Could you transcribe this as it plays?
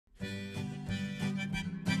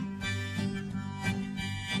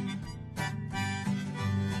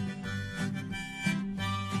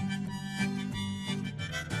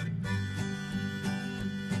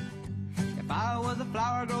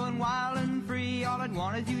flower growing wild and free. All I'd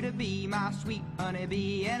want is you to be my sweet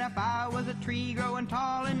honeybee. And if I was a tree growing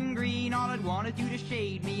tall and green, all I'd want is you to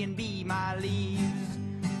shade me and be my leaves.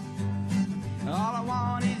 All I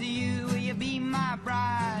want is you, will you be my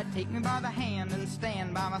bride? Take me by the hand and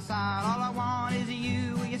stand by my side. All I want is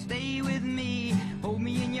you, will you stay with me? Hold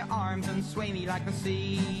me in your arms and sway me like the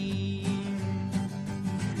sea.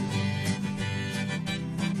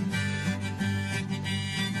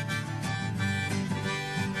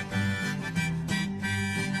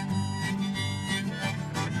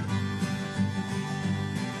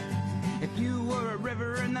 If you were a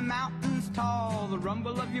river in the mountains tall, the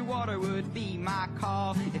rumble of your water would be my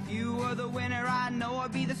call. If you were the winter, I know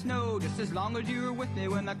I'd be the snow, just as long as you were with me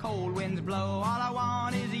when the cold winds blow. All I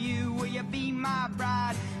want is you, will you be my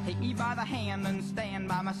bride? Take me by the hand and stand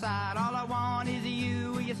by my side. All I want is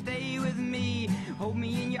you, will you stay with me? Hold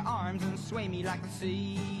me in your arms and sway me like the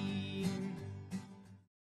sea.